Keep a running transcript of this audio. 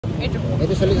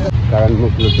কাৰণ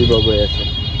মোক লুটিব গৈ আছে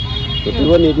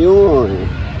লুটিব নিদিও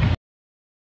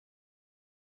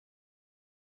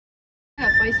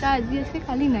পইচা আজি আছে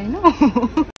খালি নাই ন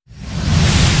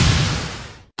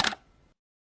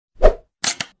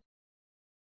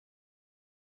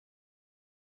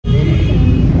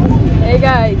Hey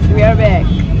guys, we are back.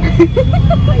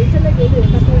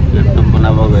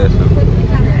 বনাব গৈ আছো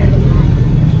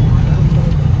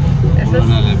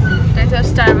This is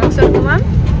Starbucks of Kumam.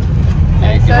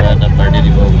 এটা পাৰ্টি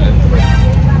দিব বোলে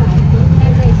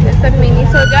This is mini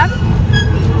soda.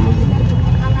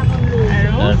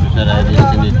 তাৰপিছত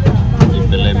আইডিয়াখিনি দি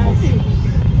পেলাই মোক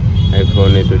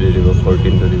iPhone এইটো দি দিব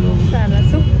 14 টো দিব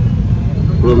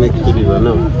Pro Max টো দিব ন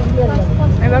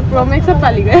এবাৰ Pro Max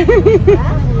পালি গৈ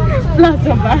প্লাস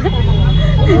এবাৰ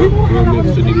Pro Max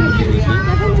টো দিব কি কৈছে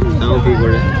চাও কি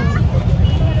কৰে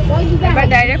এবাৰ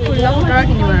ডাইৰেক্ট 16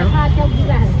 কিনিব আৰু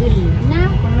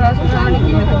 15 মানে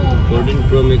কিনিব 14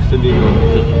 Pro Max টো দিব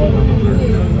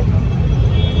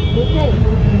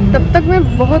तब तक मैं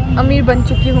बहुत अमीर बन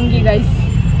चुकी होंगी गाइस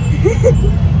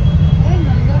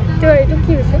तो ये तो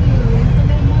क्यों है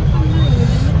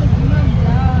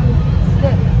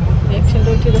रिएक्शन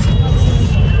दो ठीक है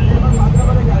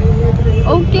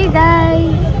okay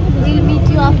guys we'll meet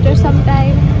you after some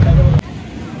time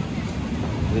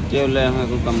যেতিয়া ওলাই আহা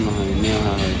একো কাম নহয় এনে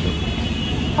আহা হয়তো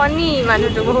ফনি মানুহ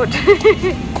তো বহুত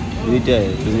দুইটাই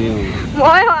তুমি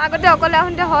মই আগতে অকলে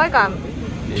আহোঁতে হয় কাম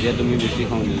এতিয়া তুমি বেছি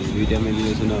খাও নি দুইটা মিলি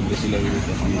গৈছে না বেছি লাগি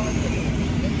গৈছে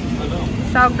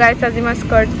सब गाइस आज मस्त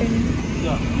करते हैं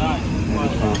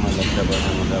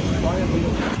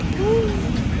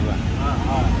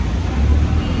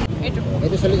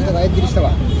এটা 40 টাকা 30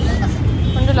 টাকা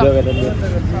কোনটো লও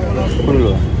কোন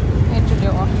লো এইটো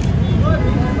দিও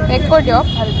এক করে দিও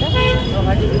ভালতে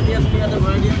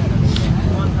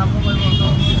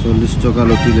 40 টাকা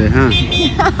লটি যায় হ্যাঁ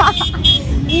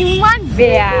ইমান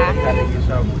বেয়া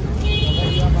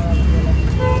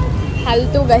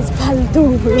ফালতু গাইস ফালতু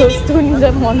বস্তু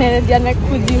নিজৰ মনেৰে দিয়া না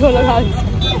খুজিব লগা হৈছে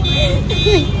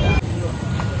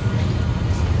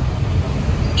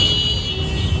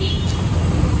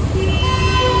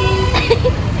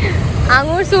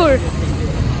আঙুৰ চুৰ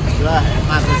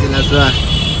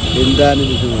ইন্দানি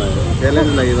দিছো মই চ্যালেঞ্জ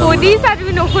লাগিব খুদি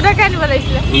চাবি নখুদাকে আনিব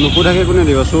লাগিছিল নখুদাকে কোনে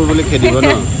দিব চুৰ বুলি খেদিব ন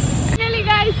ফাইনালি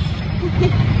গাইস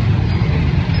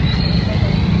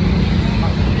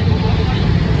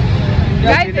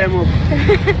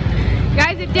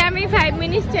Guys, এতিয়া আমি 5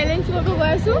 minutes challenge কৰিব গৈ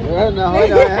আছো নহয়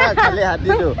নহয় খালি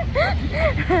হাতিটো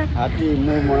হাতি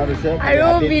মোৰ মনত আছে আৰু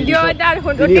ভিডিও এটাৰ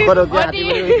 300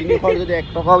 যদি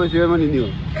 1 টকা বেছি হয় মই নিদিও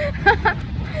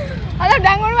অলপ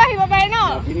ডাঙৰ আহিব পাৰে ন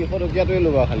 300 টকাটোৱে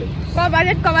লবা খালি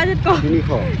বাজেট 300.00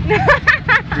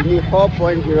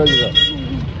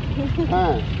 হা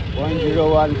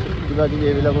 0.01 কিবা কিবি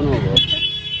এইবিলাকো নহব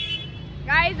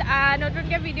গাইজ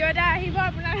নতুনকে ভিডিও এটা আহিব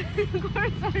আপোনাৰ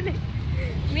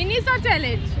মিনিছো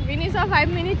চ্যালেঞ্জ মিনিছো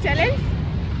 5 মিনিট চ্যালেঞ্জ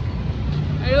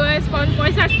আৰু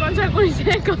পইচা স্পন্সৰ কৰিছে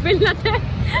কপিল নাথে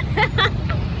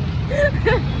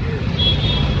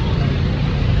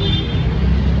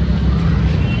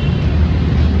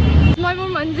মই মোৰ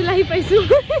মঞ্জিল আহি পাইছো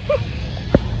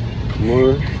মোৰ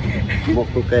মোক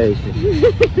শুকাই আহিছে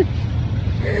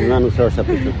ইমান ওচৰ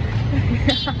চাপিছো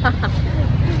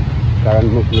কাৰণ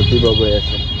মোক লুটিব গৈ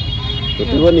আছে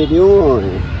লুটিব নিদিও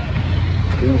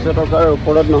 300 টকাৰ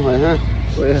ওপৰত নহয় হা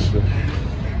কৈ আছো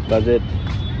বাজেট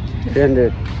 300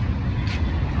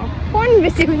 কোন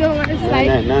বেছি হৈ যাব মানে স্লাইড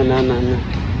না না না না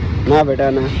না বেটা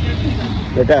না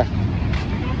বেটা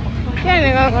কেনে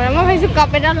কৰে মই ভাবিছো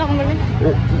কাপ এটা লম বুলি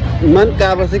ইমান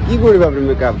কাপ আছে কি কৰিবা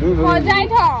তুমি কাপ সজাই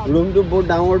থ ৰুমটো বহুত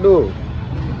ডাঙৰটো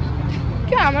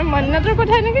কি আমাৰ মন্নতৰ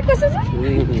কথা এনেকে কৈছে যে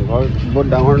ঘৰ বহুত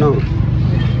ডাঙৰ ন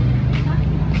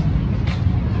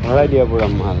ভৰাই দিয়া পুৰা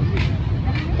মাল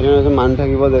এনেকৈ মানুহ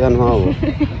থাকিব জেগা নোহোৱা হ'ব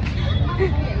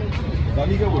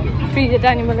ফ্ৰিজ এটা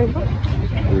আনিব লাগিব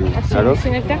আৰু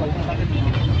এটা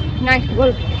নাই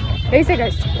গ'ল এইছে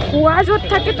গাইছ খোৱা য'ত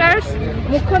থাকে তাৰ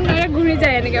মুখখন ডাইৰেক্ট ঘূৰি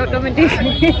যায় এনেকৈ অট'মেটিক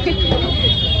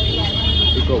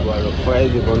কি ক'ব আৰু খোৱাই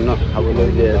জীৱন ন খাবলৈ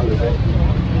জীয়াই আছো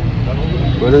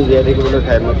মানুহ জীয়াই থাকিবলৈ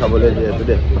খাই মই খাবলৈ জীয়াই আছো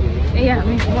দেই এয়া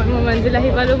আমি মই মঞ্জিল আহি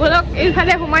পালোঁ বলক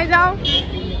এইফালে সোমাই যাওঁ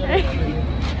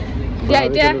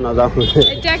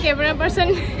এতিয়া কেমেৰা পাৰ্চন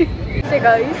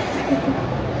গাইছ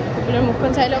আপোনাৰ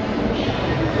মুখখন চাই লওক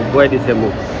উবুৱাই দিছে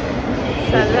মোক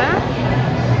চালা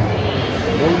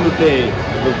মোক লুটে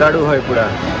লুটাৰু হয় পুৰা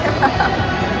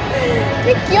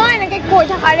কিয় এনেকৈ কৈ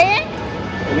থাকা ৰে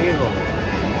এনেকৈ কওঁ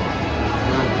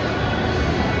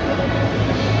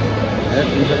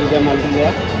মালটো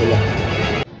লোৱা বোলা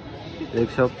এক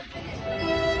চব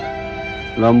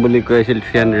ল'ম বুলি কৈ আছিল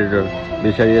 300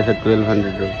 বিচাৰি আছে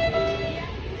 1200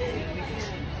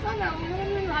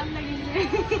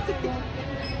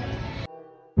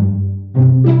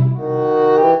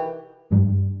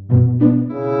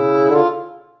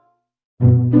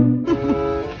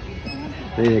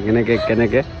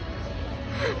 কেনেকে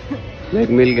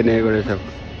ব্লেকমেইল কেনেকে কৰে চাওক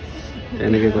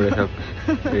এনেকে কৰে চাওক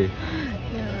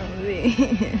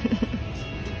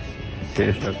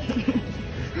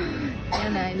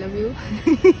I love you.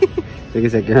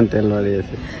 দেখিছে কিমান তেল মাৰি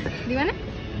আছে দিবানে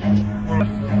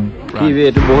কি বে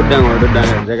এইটো বহুত ডাঙৰ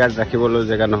জেগাত ৰাখিবলৈ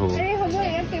জেগা নহ'ব এই হ'ব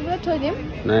ইয়াত টেবুলত থৈ দিম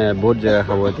নাই বহুত জেগা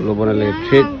খাব এইটো ল'ব নালাগে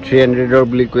 300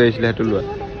 বুলি কৈ আছিলে সেইটো লোৱা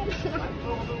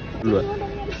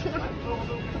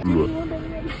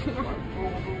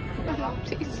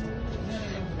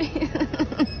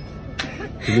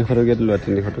 300 টকীয়া লোৱা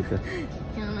 300 টকীয়া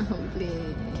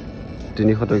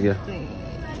 300 টকীয়া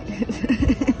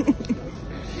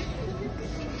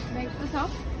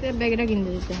বেগ এটা কিনি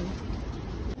দিছে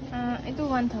এইটো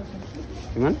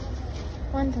 1000 কিমান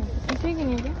 1000 এটাই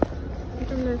কিনি দিয়া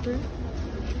এইটো লৈ কৰি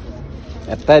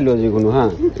এটাই লোৱা যিকোনো হা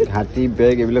ঘাটি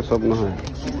বেগ এইবিলাক চব নহয়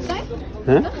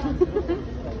হা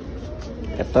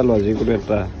এটা লোৱা যিকোনো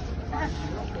এটা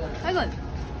হৈ গ'ল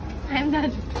আই এম ডান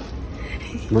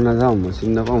মই নাযাওঁ মই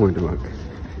চিনি নাপাওঁ মই তোমাক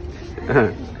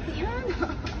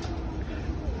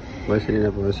মই চিনি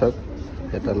নাপাওঁ চাওক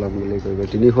এটা ল'ম বুলি কৈ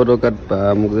 300 টকাত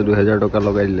মোক যে 2000 টকা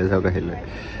লগাই দিলে চাওক আহিলে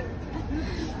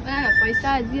পইচা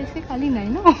আজি আছে খালি নাই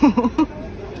ন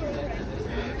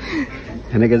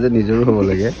সেনেকে যে নিজৰো হ'ব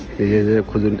লাগে নিজে যে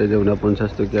খোজোঁতে যে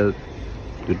 49 টকীয়া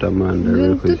দুটা মই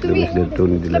আণ্ডাৰৱেৰ খুজিছিলোঁ সেইটো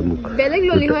নিদিলে মোক বেলেগ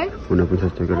ললি হয়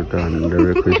 49 টকীয়া দুটা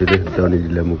আণ্ডাৰৱেৰ খুজিছিলোঁ সেইটো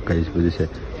নিদিলে মোক গাইজ বুজিছে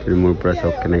মোৰ পৰা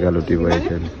চাওক কেনেকৈ লুটিব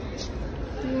আহিছে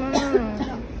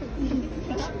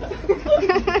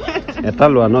এটা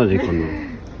লোৱা ন যিকোনো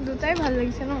দুটাই ভাল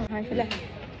লাগিছে ন হাইফেলা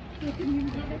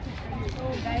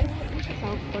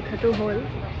চাওক কথাটো হ'ল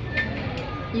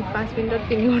ই 5 মিনিটত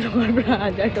 300 টকাৰ পৰা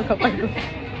 1000 টকা পাব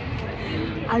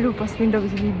আৰু 5 মিনিটৰ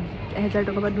পিছত 1000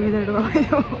 টকা বা 2000 টকা পাই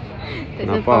যাব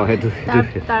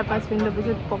তাৰ 5 মিনিটৰ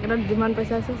পিছত পকেটত যিমান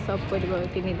পইচা আছে চব কৈ দিব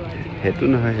কিনি লোৱা সেইটো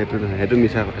নহয় সেইটো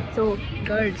মিছা কথা চ'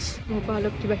 গাৰ্লছ মোৰ পৰা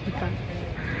অলপ কিবা শিকা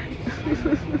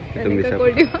সেইটো মিছা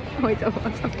কৰি দিবা হৈ যাব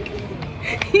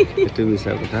সেইটো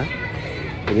মিছা কথা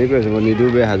এনেকৈ আছে মই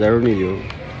নিদিওঁ বে 1000 নিদিওঁ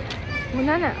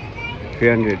শুনা না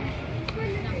 300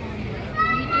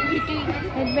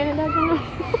 হেডবেণ্ড এটা কিনো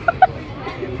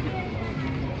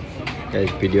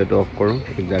ভিডিঅ'টো অফ কৰোঁ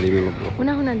গাড়ী মেলক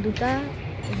শুনা দুটা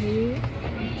হেৰি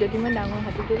যদি মই ডাঙৰ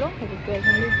হাতীটো লওঁ সেইটোকে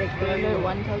এখন বেগটোলৈ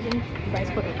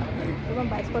 1200 টকা তোমাৰ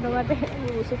 2200 টকাতে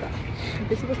বস্তু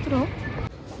বেছি বস্তু নহওঁ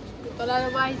তলা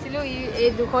ল'ব আহিছিলোঁ এই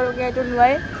 200 টকীয়াটো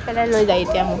লোৱাই পেলাই লৈ যায়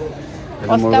এতিয়া মোক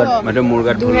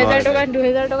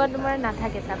 2000 টকা তোমাৰ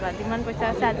নাথাকে চাবা যিমান পইচা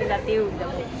আছে আজি ৰাতিয়ে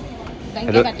যাব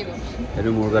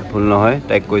সেইটো মোৰ গাত ভুল নহয়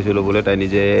তাইক কৈছিলোঁ বোলে তাই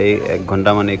নিজে এই 1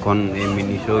 ঘণ্টামান এইখন এই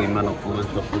মিনি শ্ব' ইমান অকণমান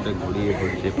চবটোতে ঘূৰিয়ে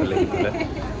ঘূৰিছে পেলাই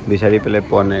বিচাৰি পেলাই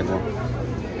পোৱা নাই একো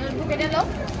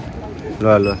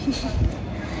লোৱা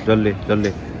জল্দি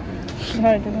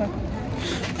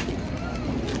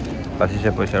বাচিছে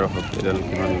পইচা ৰখক এডাল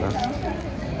কিমান লাভ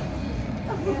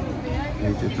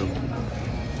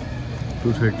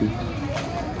 230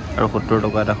 আৰু 70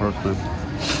 টকা এটা খৰচ কৰিম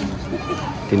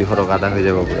 300 টকা এটা হৈ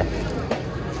যাব পুৰা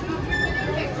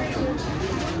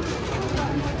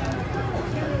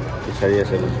বিচাৰি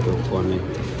আছে বস্তু পোৱা নাই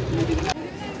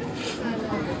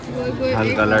ভাল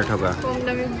কালাৰ থকা কম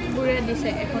দামী বুঢ়ে দিছে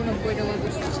 190 টকা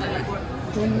বস্তু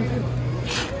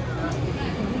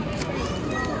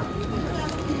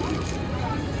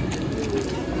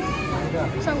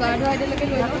চব গা ধোৱাই দিলেকে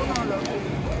লৈ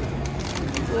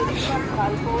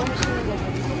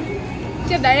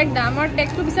কিয় ডাইৰেক্ট দামৰ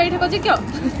টেগটো বিচাৰি থাকো যে কিয়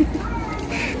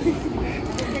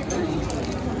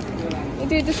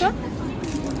এইটো চোৱা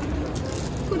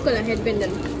ক'ত গ'লা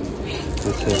হেডবেণ্ডডাল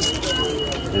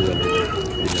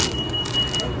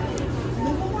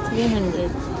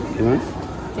কিমান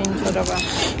 300 টকা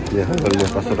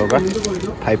 500 টকা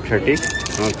 530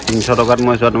 300 টকাত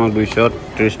মই চোৱা তোমাক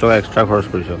 230 টকা এক্সট্ৰা খৰচ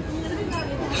কৰিছোঁ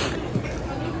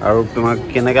আৰু তোমাক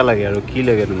কেনেকৈ লাগে আৰু কি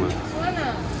লাগে তোমাক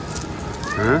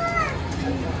হা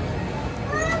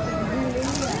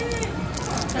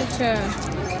আচ্ছা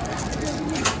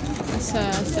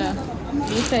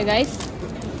বুজিছে গাইজ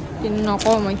কিন্তু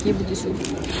নকওঁ মই কি বুজিছোঁ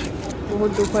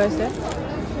বহুত দুখ হৈ আছে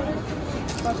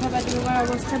কথা পাতিব পৰা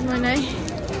অৱস্থাত মই নাই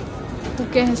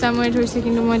পোকে হেঁচা মাৰি ধৰিছে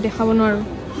কিন্তু মই দেখাব নোৱাৰোঁ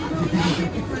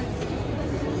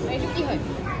এইটো কি হয়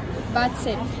বাথ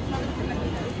ছেট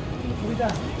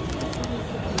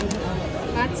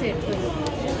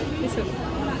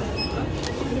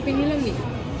পিন্ধি ল'ম নেকি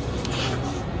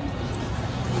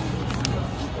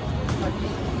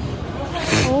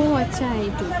আচ্ছা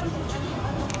এইটো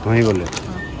কহি গ'লে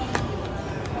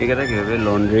এইকেইটা কি হবে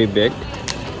লণ্ড্ৰি বেগ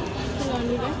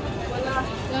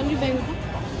লণ্ড্ৰি বেগ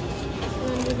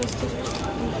লণ্ড্ৰি বস্তু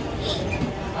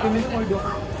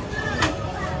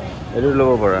এইটো ল'ব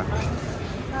পৰা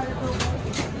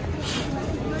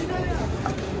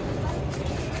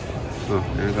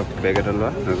এনেকুৱা বেগ এটা লোৱা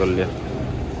হৈ গ'ল দিয়া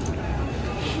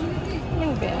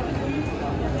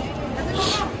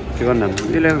কিমান দাম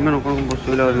দিলে ইমান অকণ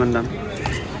বস্তুবিলাক ইমান দাম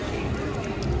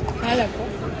ভাল আকৌ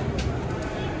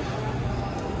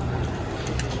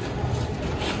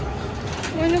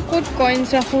মইনো ক'ত কইনছ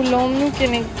ৰাখোঁ ল'মনো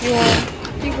কেনেকৈ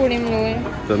কি কৰিম লৈ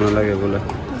তো নালাগে বোলে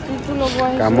এইটো ল'ব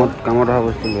কামত অহা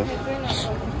বস্তু লোৱা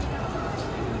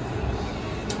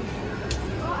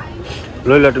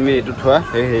লৈ লোৱা তুমি এইটো থোৱা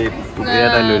সেই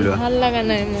এটাই লৈ লোৱা ভাল লগা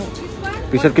নাই মোক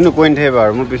পিছত কিন্তু কৈ নাথাকিবা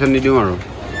আৰু মই পিছত নিদিওঁ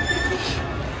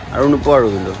আৰু নোপোৱা আৰু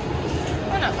কিন্তু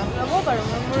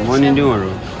মই নিদিওঁ আৰু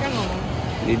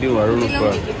নিদিওঁ আৰু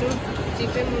নোপোৱা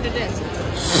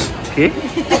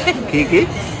কি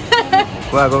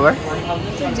কোৱা ক'ৰবাৰ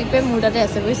জিপে মোৰ তাতে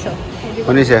আছে বুজিছ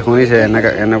শুনিছে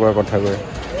এনেকুৱা কথা কৈ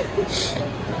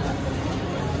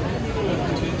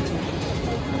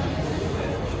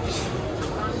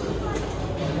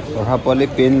পঢ়া পোৱালি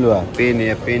পেন লোৱা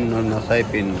পেন নাচাই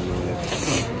পেন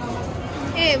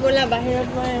এই বোলা বাহিৰত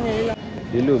মই হেৰি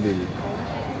দিলোঁ বিল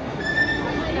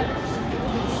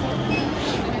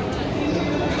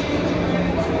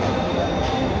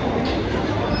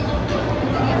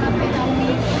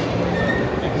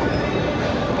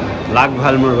লাগ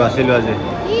ভাল মোৰ বাচিলোঁ আজি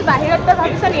বাহিৰত তই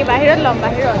ভাবিছ নেকি বাহিৰত ল'ম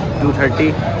বাহিৰত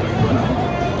 230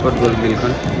 ক'ত গ'ল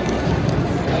বিলখন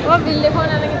বিল দেখুৱাব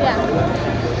নালাগে দিয়া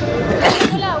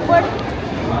ওপৰত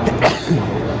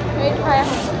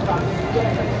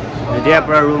এতিয়া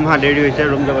পৰা ৰুম দেৰি হৈছে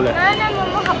ৰুম যাবলৈ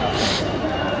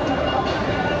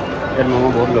ইয়াত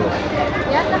ম'ম' বহুত ল'ব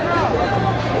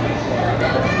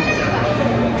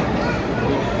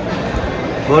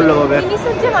বহুত ল'ব বেয়া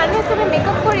মানুহে চবে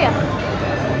মেকআপ কৰি আহে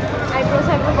আইব্ৰ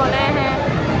চাইব্ৰ বনাই আহে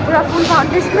পুৰা ফুল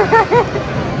ফাউণ্ডেশ্যন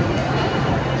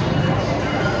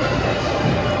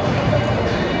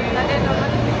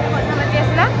কথা পাতি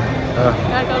আছিলা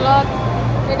তাৰ তলত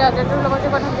এই দাদাটোৰ লগতে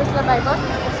কথা পাতিছিলা বাইকত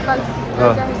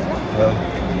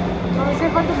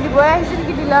সেইখন তোক দিবই আহিছে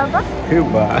নেকি ডিলাৰৰ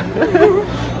পৰা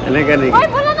এনেকৈ নেকি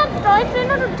বোলে না তই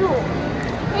ট্ৰেইনত উঠো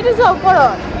এইটো যোৱা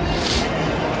ওপৰত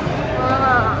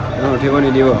উঠিব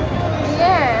নিদিব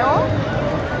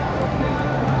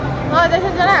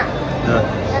তাৰপিছত জানা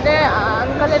ইয়াতে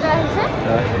আংকল এটা আহিছে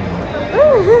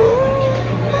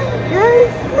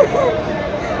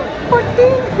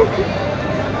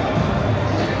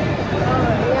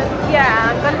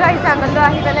আংকলটো আহিছে আংকলটো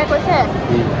আহি পেলাই কৈছে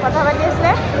কথা পাতি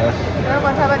আছিলে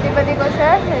কথা পাতি কৈছে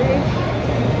হেৰি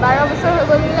 12 বছৰ হৈ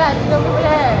গ'ল বোলে আজিলৈকে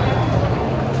বোলে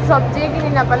চব্জিয়ে কিনি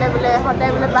নাপালে বোলে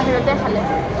সদায় বোলে বাহিৰতে খালে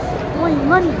মোৰ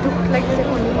ইমান দুখ লাগিছে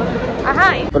শুনিব আহা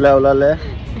ওলালে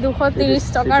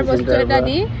 230 টকাৰ বস্তু এটা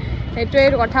দি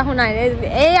সেইটোৱে কথা শুনাই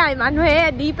এই মানুহে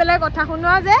দি পেলাই কথা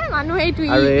শুনোৱা যে মানুহে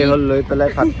লৈ পেলাই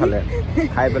ভাত খালে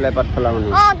খাই পেলাই ভাত খালা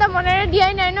মানুহ তই মনেৰে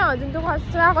দিয়াই নাই ন যোনটো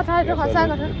সঁচা কথা সেইটো সঁচা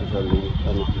কথা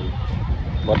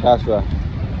বতাহ চোৱা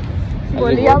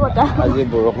বলিয়া বতাহ আজি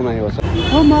বৰষুণ আহিব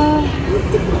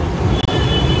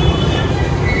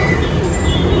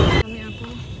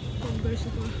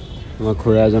আমাৰ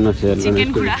খুৰা এজন আছে চিকেন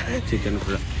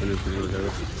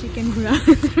খুৰা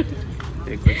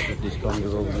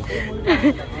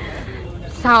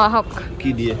চাওঁ আহক কি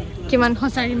দিয়ে কিমান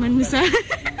সঁচা ইমান মিছা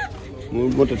মোৰ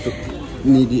মতেতো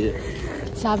নিদিয়ে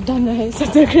সাৱধান ৰহে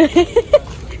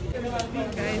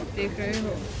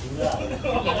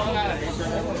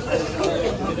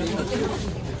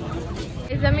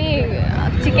আমি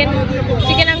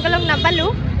চিকেন আংকলক নাপালো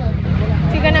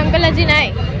চিকেন আংকল আজি নাই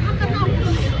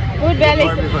বহুত বেয়া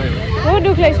লাগিছে বহুত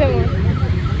দুখ লাগিছে মোৰ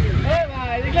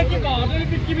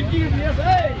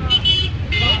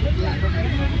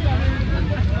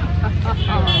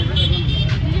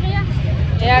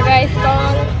এয়া গাইছ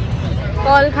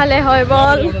কল খালে হয়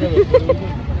বল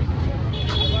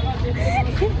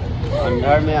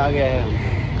अंधार में आ गए हैं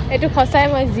এইটো সঁচাই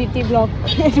মই জিটি ব্লগ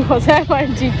এইটো সঁচাই মই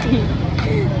জিটি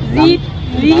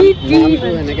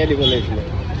এনেকৈ দিব লাগিছিলে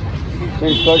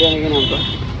চেঞ্জ কৰি দিয়া নেকি নামটো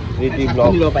জিটি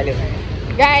ব্লগ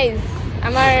গাইজ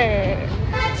আমাৰ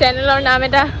চেনেলৰ নাম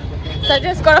এটা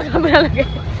সাজেষ্ট কৰক আপোনালোকে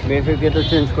বেফিক্ৰেটো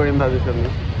চেঞ্জ কৰিম ভাবিছোঁ আমি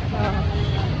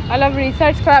অলপ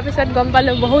ৰিচাৰ্চ কৰাৰ পিছত গম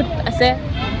পালোঁ বহুত আছে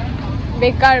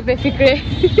বেকাৰ বেফিক্ৰে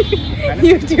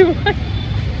ইউটিউবৰ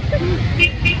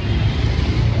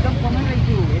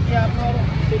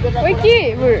ঐ কি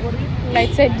এইবোৰ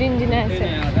ৰাইট চাইড জিনা আছে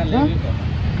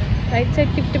ৰাইট চাইড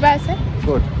টিপটিপা আছে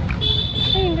ক'ত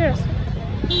ইণ্টাৰ আছে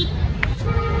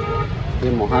ये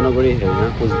महानगरी है ना,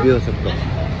 कुछ भी हो सकता है।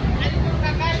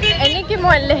 एने कि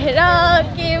मैं लहरा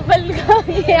केवल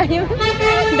के आई हूँ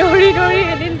डोरी डोरी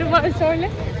एदिन तुम्हारे सोले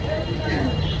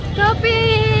कॉपी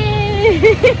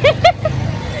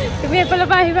तुम्हें एपल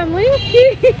पाही बा मुई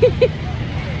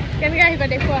केने आही बा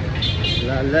देखो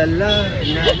ला ला ला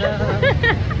ला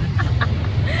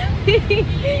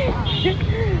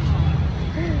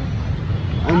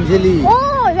अंजलि ओ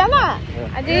जाना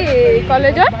আজি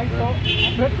কলেজত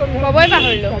কবই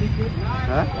পাহৰিলো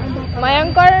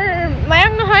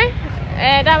মায়াংক নহয়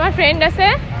এটা আমাৰ ফ্ৰেণ্ড আছে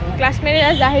ক্লাছমেট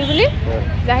জাহিৰ বুলি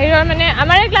জাহিৰৰ মানে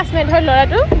আমাৰে ক্লাছমেট হয়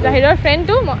ল'ৰাটো জাহিৰৰ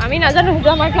ফ্ৰেণ্ডটো আমি নাজানো সেইটো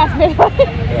আমাৰ ক্লাছমেট হয়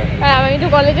আমিতো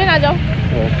কলেজে নাযাওঁ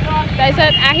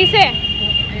তাৰপিছত আহিছে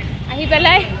আহি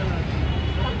পেলাই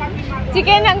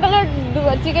চিকেন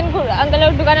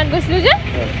আংকলৰ দোকানত গৈছিলোঁ যে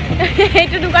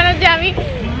সেইটো দোকানত যে আমি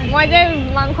মই যে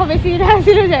মাংস বেছি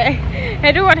আছিলোঁ যে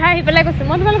সেইটো কথা আহি পেলাই কৈছোঁ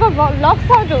মই তোমালোকৰ ব্লগ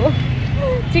চাওঁতো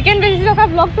চিকেন বেছি থকা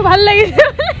ব্লগটো ভাল লাগিছে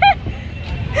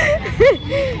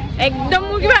একদম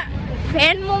মোৰ কিবা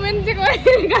ফেন মোমেণ্ট যে কয়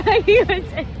কি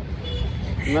হৈছে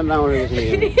ইমান ডাঙৰ হৈ গৈছে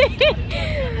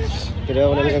কেতিয়াবা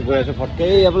বোলে এনেকৈ গৈ আছোঁ ফটকে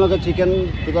আপোনালোকে চিকেন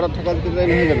দোকানত থকা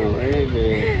নহয় জানো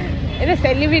এইটো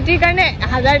চেলিব্ৰিটিৰ কাৰণে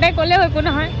হাজাৰটাই ক'লেও একো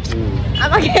নহয়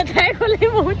আমাক এটাই ক'লে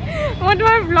বহুত মই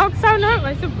তোমাৰ ব্লগ চাওঁ নহয়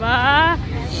কৈছোঁ বা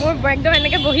মোৰ একদম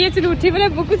এনেকৈ বহি আছিলোঁ উঠি পেলাই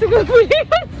বুকু চুকু ফুলি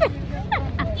গৈছে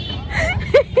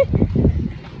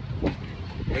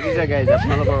দেখিছে গাইজ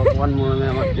আপোনালোকৰ অকণমান মৰমে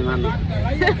আমাক কিমান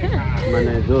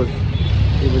মানে জোচ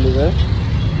কি বুলি কয়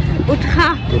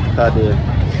উৎসাহ দিয়ে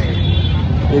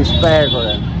ইনস্পায়াৰ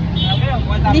কৰে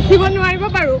লিখিব নোৱাৰিব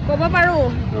পাৰোঁ ক'ব পাৰোঁ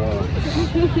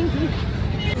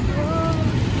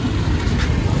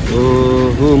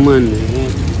woman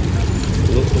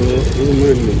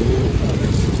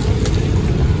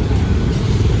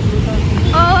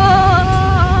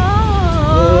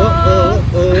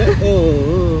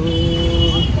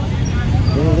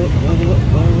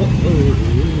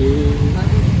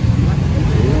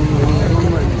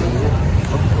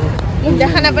মোক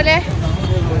দেখা নাপালে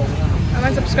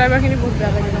আমাৰ ছাবস্ক্ৰাইবাৰখিনি বহুত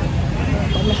বেয়া লাগে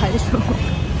দেখাই দিছোঁ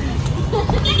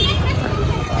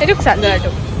এইটো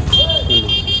চাৰ্জাৰটো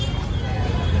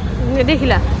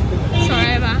দেখিলা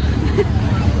চৰাই বা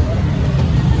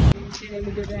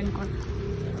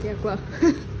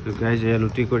গাইজ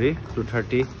লুটি কৰি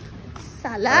 230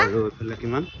 চালা আৰু এইফালে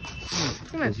কিমান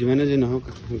যিমানে যি নহওক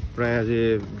প্ৰায় আজি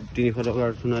 300 টকাৰ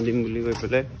চুনা দিম বুলি কৈ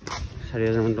পেলাই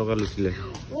 4000 মান টকা লুটিলে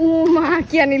মা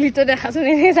কি আনিলি তো দেখাচোন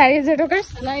এনে 4000 টকা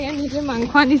চালা ইয়াৰ নিজে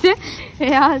মাংস আনিছে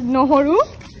এয়া নহৰু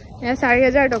এয়া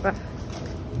 4000 টকা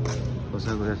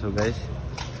পইচা কৰি আছো গাইজ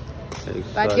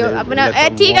আপোনাৰ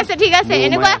ঠিক আছে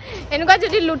এনেকুৱা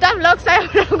যদি লুটা ব্লগ চাই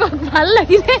আপোনালোকক ভাল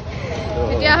লাগিলে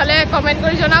তেতিয়াহ'লে কমেণ্ট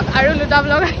কৰি জনাওক আৰু লুটা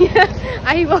ব্লগ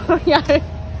আহিব ইয়াৰ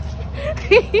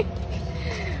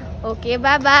okay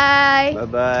bye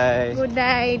bye good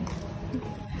night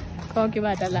কওঁ কিবা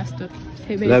এটা লাষ্টত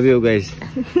লাভ ইউ গাইজ